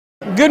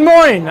Good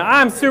morning,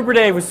 I'm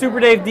Superdave with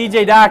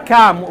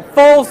superdavedj.com,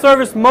 full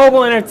service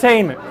mobile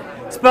entertainment,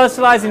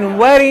 specializing in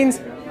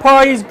weddings,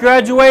 parties,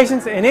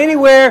 graduations, and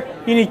anywhere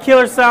you need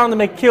killer sound to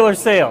make killer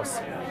sales.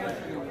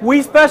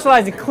 We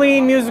specialize in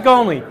clean music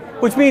only,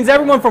 which means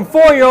everyone from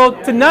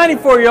 4-year-old to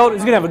 94-year-old is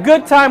going to have a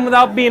good time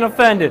without being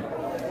offended.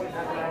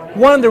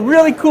 One of the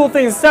really cool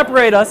things that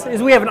separate us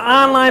is we have an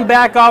online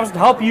back office to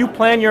help you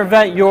plan your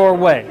event your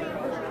way.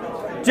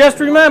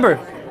 Just remember,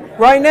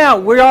 right now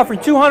we're offering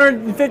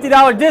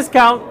 $250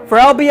 discount for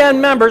LBN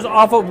members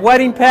off of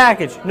wedding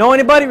package. Know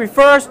anybody?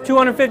 Refer us,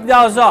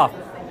 $250 off.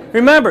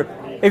 Remember,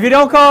 if you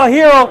don't call a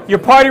hero, your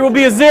party will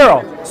be a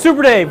zero.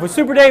 Superdave with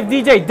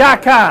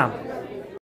superdavedj.com.